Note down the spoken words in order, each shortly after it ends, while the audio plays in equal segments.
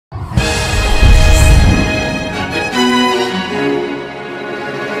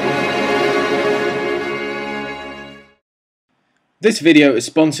This video is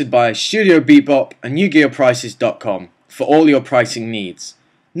sponsored by Studio Bebop and YugiOhPrices.com for all your pricing needs.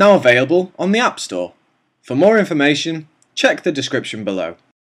 Now available on the App Store. For more information, check the description below.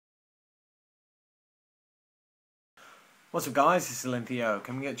 What's up guys, this is Olympio,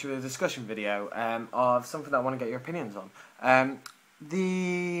 coming at you with a discussion video of something that I want to get your opinions on.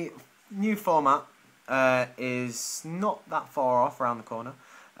 The new format is not that far off around the corner.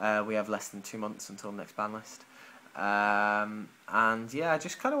 We have less than 2 months until the next ban list. And yeah, I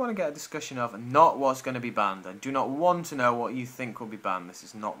just kind of want to get a discussion of not what's going to be banned. I do not want to know what you think will be banned. This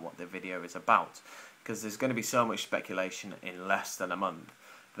is not what the video is about, because there's going to be so much speculation in less than a month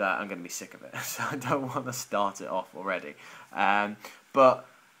that I'm going to be sick of it. So I don't want to start it off already. But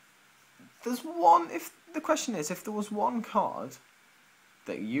there's one. If the question is, if there was one card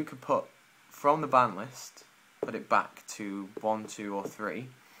that you could put from the ban list, put it back to 1, 2, or 3,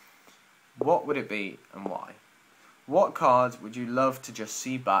 what would it be and why? What card would you love to just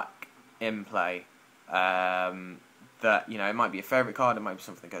see back in play? That, you know, it might be a favourite card, it might be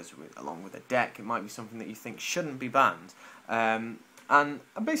something that goes along with a deck, it might be something that you think shouldn't be banned. And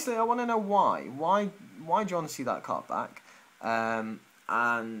basically, I want to know why. Why do you want to see that card back? And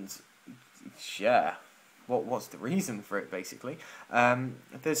yeah, what's the reason for it, basically?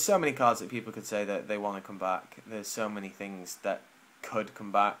 There's so many cards that people could say that they want to come back. There's so many things that could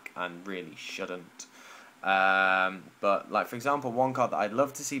come back and really shouldn't. But like, for example, one card that I'd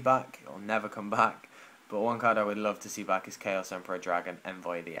love to see back, it'll never come back, but one card I would love to see back is Chaos Emperor Dragon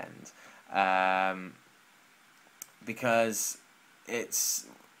Envoy of the End. Because it's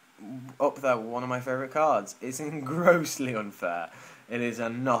up there with one of my favourite cards. It's grossly unfair. It is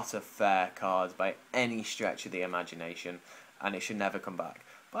not a fair card by any stretch of the imagination, and it should never come back.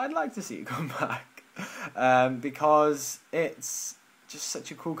 But I'd like to see it come back, because it's just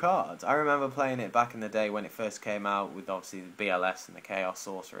such a cool card. I remember playing it back in the day when it first came out, with obviously the BLS and the Chaos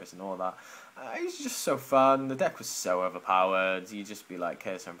Sorceress and all that. It was just so fun. The deck was so overpowered. You'd just be like,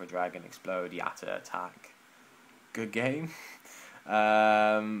 Chaos Emperor Dragon, explode, Yatta, attack. Good game.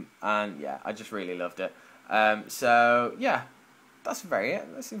 And yeah, I just really loved it. So yeah, that's a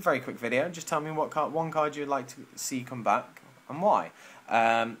very quick video. Just tell me what one card you'd like to see come back and why.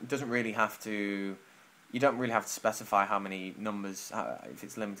 It doesn't really have to. You don't really have to specify how many numbers, if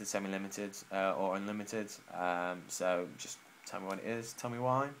it's limited, semi-limited, or unlimited. So just tell me what it is, tell me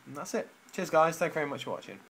why, and that's it. Cheers guys, thank you very much for watching.